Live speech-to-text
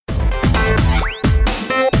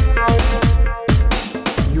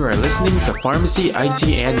You are listening to Pharmacy, IT,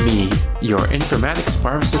 and Me, your informatics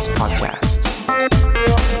pharmacist podcast.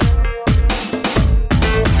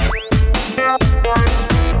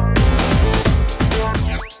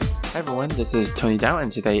 Hi everyone, this is Tony Dao,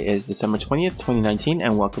 and today is December 20th, 2019,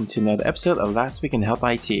 and welcome to another episode of Last Week in Health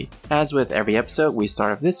IT. As with every episode, we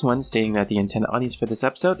start off this one stating that the intended audience for this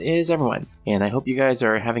episode is everyone. And I hope you guys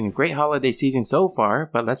are having a great holiday season so far,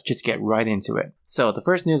 but let's just get right into it. So the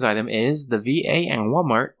first news item is the VA and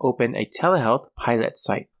Walmart open a telehealth pilot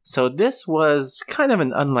site. So this was kind of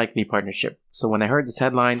an unlikely partnership. So when I heard this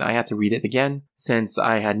headline, I had to read it again, since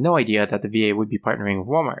I had no idea that the VA would be partnering with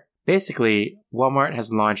Walmart. Basically, Walmart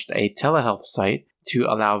has launched a telehealth site to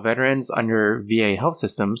allow veterans under VA health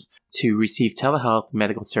systems to receive telehealth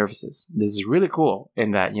medical services. This is really cool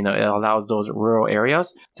in that, it allows those rural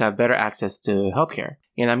areas to have better access to healthcare.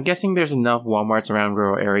 And I'm guessing there's enough Walmarts around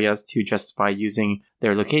rural areas to justify using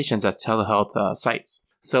their locations as telehealth sites.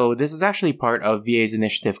 So this is actually part of VA's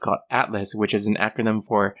initiative called ATLAS, which is an acronym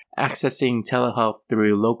for Accessing Telehealth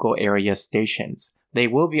Through Local Area Stations. They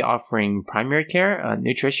will be offering primary care,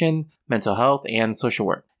 nutrition, mental health, and social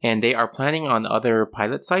work. And they are planning on other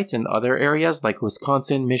pilot sites in other areas like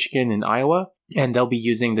Wisconsin, Michigan, and Iowa. And they'll be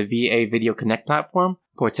using the VA Video Connect platform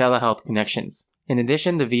for telehealth connections. In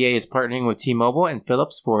addition, the VA is partnering with T-Mobile and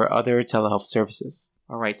Philips for other telehealth services.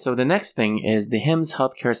 Alright, so the next thing is the HIMSS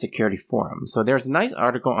Healthcare Security Forum. So there's a nice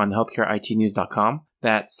article on healthcareitnews.com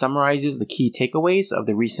that summarizes the key takeaways of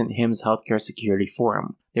the recent HIMSS Healthcare Security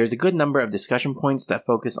Forum. There's a good number of discussion points that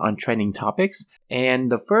focus on trending topics,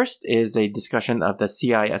 and the first is a discussion of the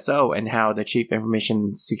CISO and how the Chief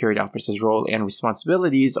Information Security Officer's role and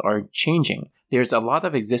responsibilities are changing. There's a lot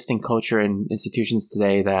of existing culture in institutions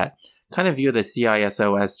today that kind of view the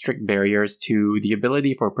CISO as strict barriers to the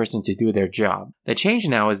ability for a person to do their job. The change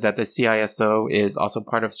now is that the CISO is also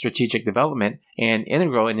part of strategic development and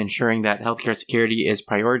integral in ensuring that healthcare security is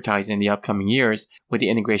prioritized in the upcoming years with the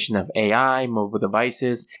integration of AI, mobile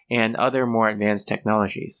devices, and other more advanced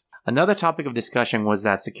technologies. Another topic of discussion was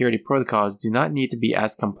that security protocols do not need to be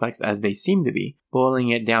as complex as they seem to be. Boiling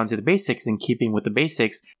it down to the basics and keeping with the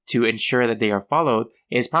basics to ensure that they are followed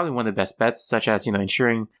is probably one of the best bets, such as,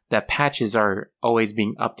 ensuring that patches are always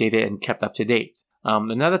being updated and kept up to date.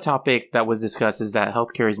 Another topic that was discussed is that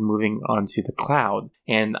healthcare is moving onto the cloud.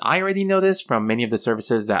 And I already know this from many of the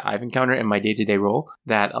services that I've encountered in my day-to-day role,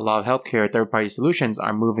 that a lot of healthcare third-party solutions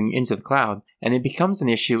are moving into the cloud, and it becomes an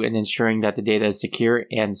issue in ensuring that the data is secure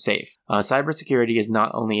and safe. Cybersecurity is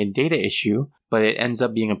not only a data issue, but it ends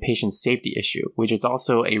up being a patient safety issue, which is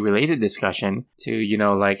also a related discussion to,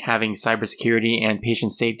 having cybersecurity and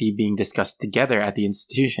patient safety being discussed together at the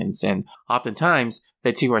institutions. And oftentimes,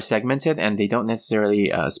 the two are segmented and they don't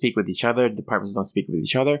necessarily speak with each other. Departments don't speak with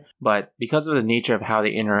each other. But because of the nature of how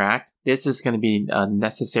they interact, this is going to be a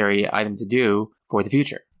necessary item to do for the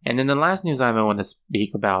future. And then the last news item I want to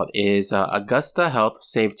speak about is Augusta Health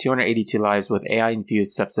saved 282 lives with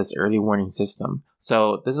AI-infused sepsis early warning system.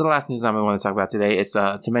 So this is the last news item I want to talk about today. It's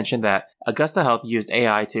to mention that Augusta Health used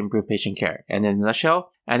AI to improve patient care. And in a nutshell,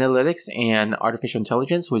 analytics and artificial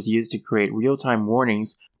intelligence was used to create real-time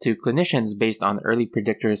warnings to clinicians based on early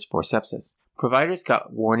predictors for sepsis. Providers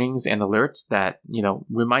got warnings and alerts that,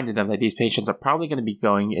 reminded them that these patients are probably going to be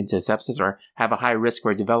going into sepsis or have a high risk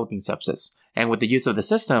for developing sepsis. And with the use of the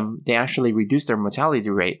system, they actually reduced their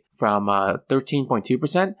mortality rate from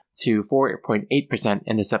 13.2% to 4.8%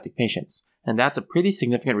 in the septic patients. And that's a pretty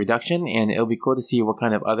significant reduction, and it'll be cool to see what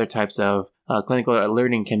kind of other types of clinical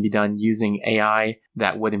alerting can be done using AI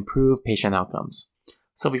that would improve patient outcomes.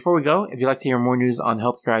 So before we go, if you'd like to hear more news on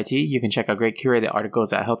healthcare IT, you can check out great curated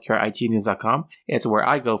articles at healthcareitnews.com. It's where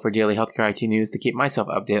I go for daily healthcare IT news to keep myself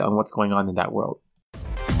updated on what's going on in that world.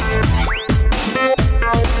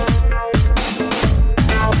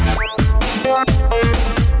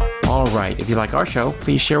 Alright, if you like our show,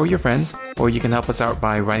 please share with your friends, or you can help us out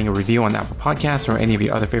by writing a review on Apple Podcasts or any of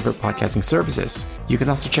your other favorite podcasting services. You can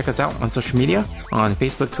also check us out on social media, on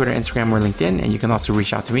Facebook, Twitter, Instagram, or LinkedIn, and you can also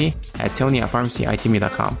reach out to me at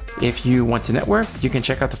tony@pharmacyitme.com. If you want to network, you can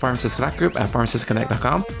check out the Pharmacist Slack group at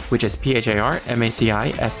pharmacistconnect.com, which is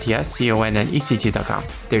PHARMACISTSCONNECT.com.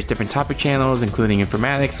 There's different topic channels, including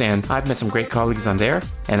informatics, and I've met some great colleagues on there,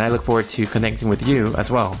 and I look forward to connecting with you as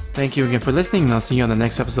well. Thank you again for listening, and I'll see you on the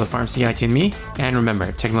next episode of Pharmacy IT and Me. And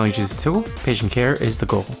remember, technology is a tool, patient care is the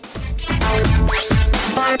goal.